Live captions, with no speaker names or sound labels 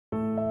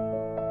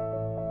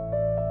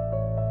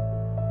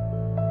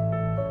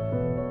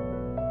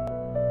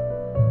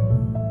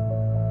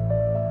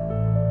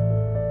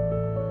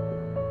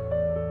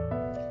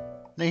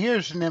Now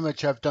here's an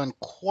image I've done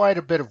quite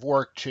a bit of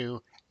work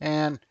to,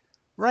 and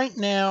right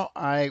now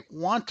I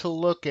want to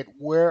look at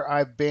where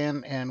I've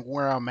been and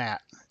where I'm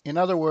at. In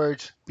other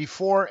words,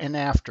 before and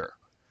after.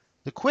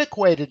 The quick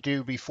way to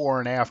do before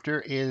and after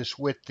is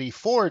with the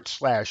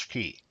 /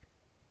 key.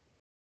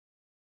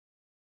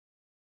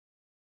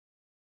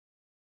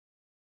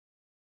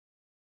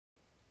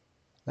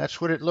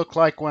 That's what it looked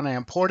like when I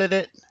imported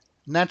it,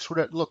 and that's what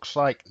it looks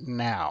like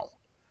now.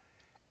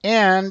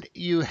 And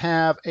you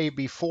have a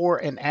before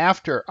and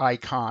after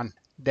icon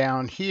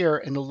down here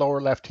in the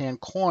lower left-hand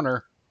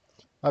corner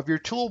of your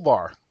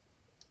toolbar.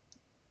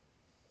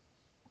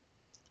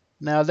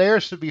 Now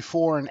there's the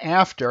before and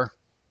after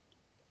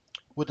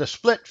with a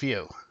split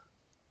view,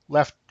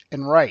 left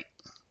and right.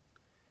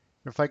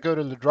 If I go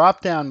to the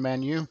drop-down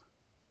menu,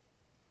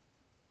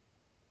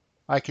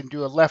 I can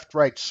do a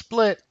left-right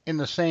split in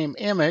the same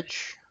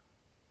image,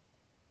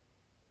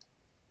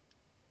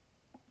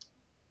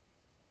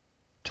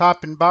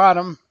 top and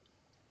bottom,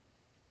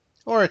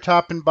 or a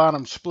top and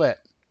bottom split.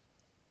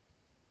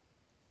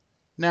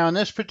 Now in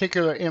this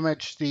particular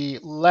image, the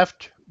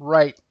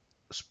left-right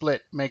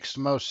split makes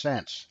the most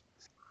sense.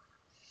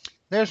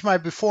 There's my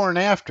before and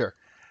after.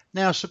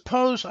 Now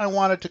suppose I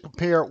wanted to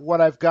compare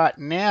what I've got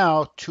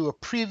now to a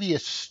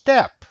previous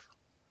step.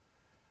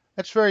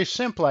 That's very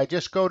simple. I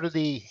just go to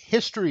the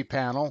history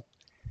panel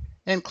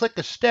and click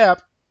a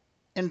step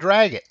and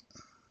drag it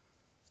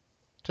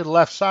to the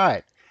left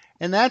side.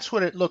 And that's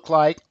what it looked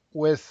like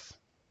with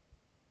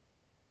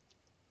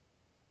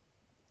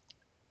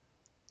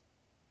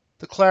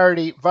the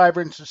clarity,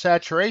 vibrance, and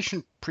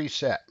saturation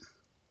preset.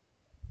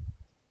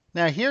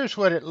 Now here's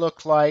what it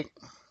looked like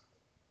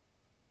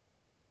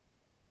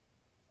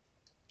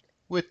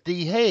with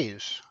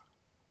dehaze.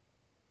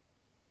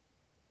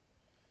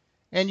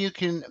 And you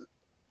can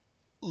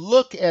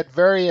look at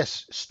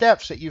various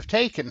steps that you've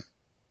taken.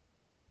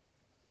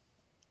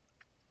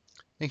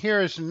 And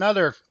here is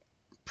another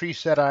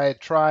preset I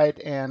had tried,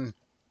 and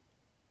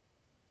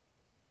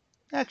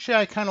actually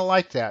I kind of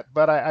like that,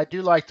 but I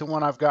do like the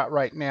one I've got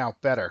right now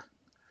better.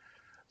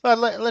 But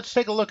let's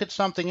take a look at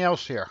something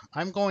else here.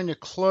 I'm going to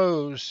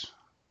close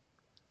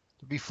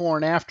the before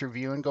and after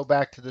view and go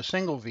back to the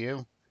single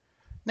view.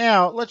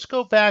 Now let's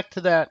go back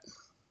to that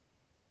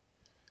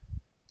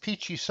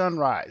peachy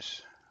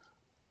sunrise.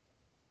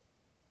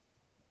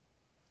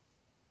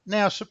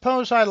 Now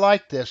suppose I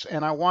like this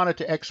and I wanted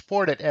to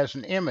export it as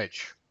an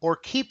image or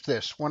keep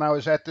this when I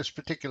was at this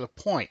particular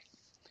point.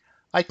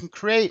 I can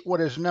create what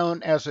is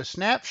known as a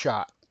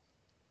snapshot,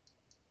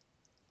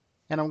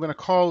 and I'm going to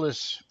call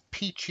this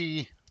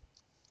peachy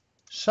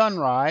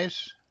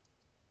sunrise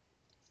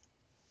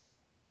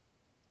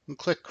and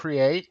click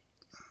create.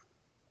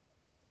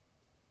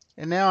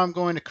 And now I'm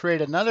going to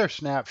create another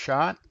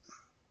snapshot.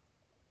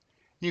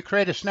 You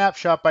create a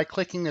snapshot by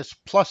clicking this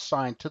plus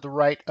sign to the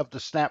right of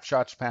the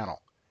snapshots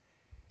panel.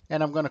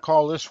 And I'm going to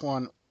call this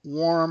one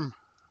warm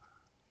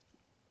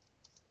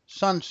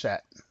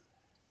sunset.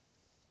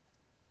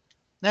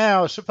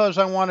 Now suppose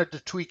I wanted to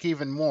tweak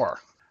even more.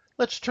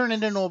 Let's turn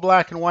it into a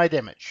black and white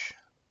image.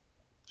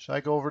 So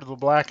I go over to the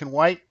black and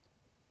white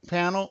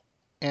panel,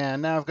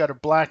 and now I've got a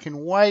black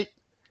and white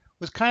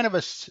with kind of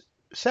a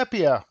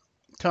sepia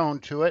tone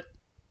to it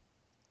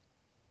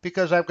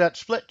because I've got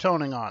split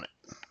toning on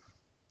it.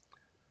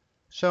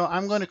 So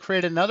I'm going to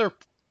create another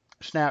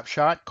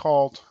snapshot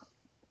called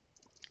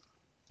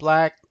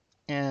black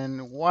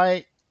and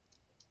white.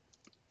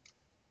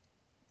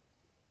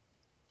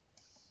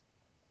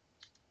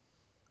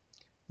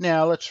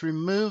 Now let's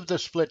remove the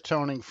split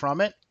toning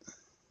from it.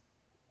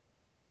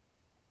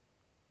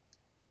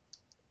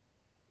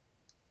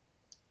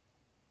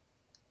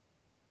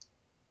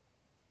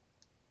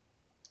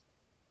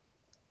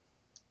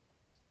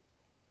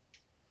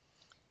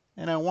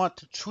 And I want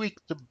to tweak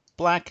the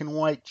black and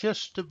white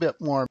just a bit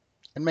more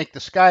and make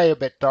the sky a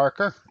bit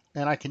darker.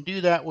 And I can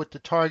do that with the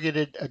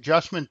targeted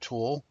adjustment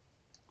tool.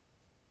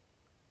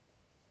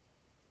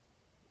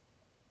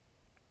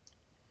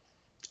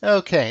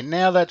 Okay,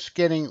 now that's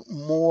getting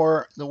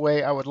more the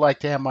way I would like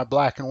to have my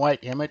black and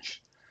white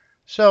image.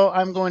 So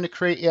I'm going to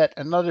create yet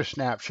another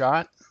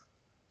snapshot.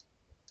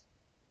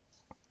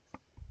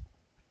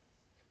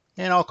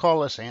 And I'll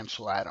call this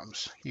Ansel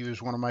Adams. He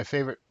was one of my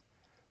favorite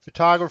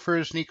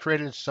photographers, and he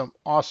created some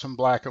awesome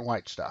black and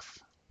white stuff.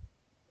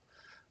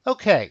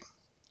 Okay,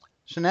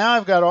 so now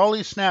I've got all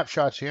these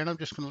snapshots here, and I'm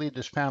just going to leave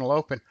this panel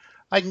open.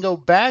 I can go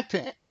back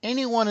to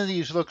any one of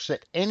these looks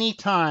at any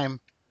time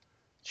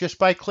just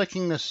by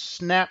clicking the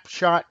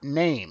snapshot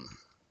name.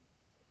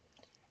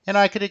 And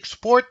I could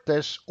export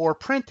this or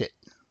print it.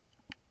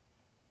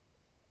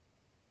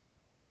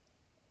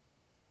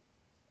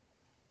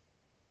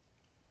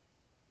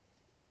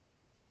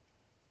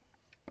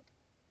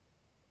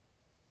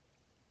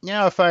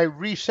 Now if I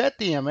reset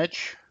the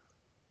image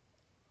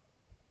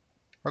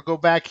or go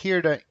back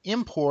here to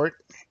import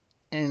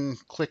and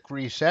click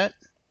reset,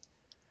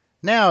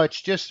 now it's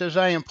just as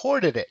I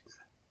imported it.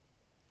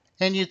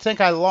 And you'd think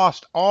I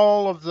lost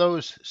all of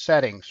those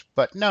settings,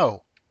 but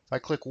no. If I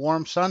click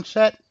warm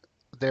sunset,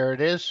 there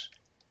it is.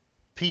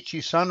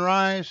 Peachy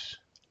sunrise,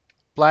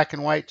 black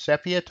and white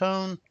sepia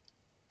tone,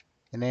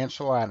 and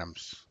Ansel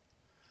Adams.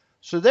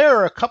 So there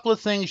are a couple of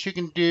things you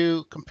can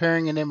do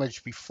comparing an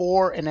image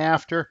before and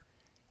after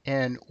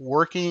and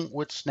working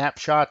with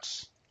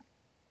snapshots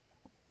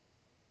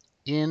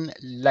in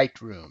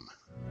Lightroom.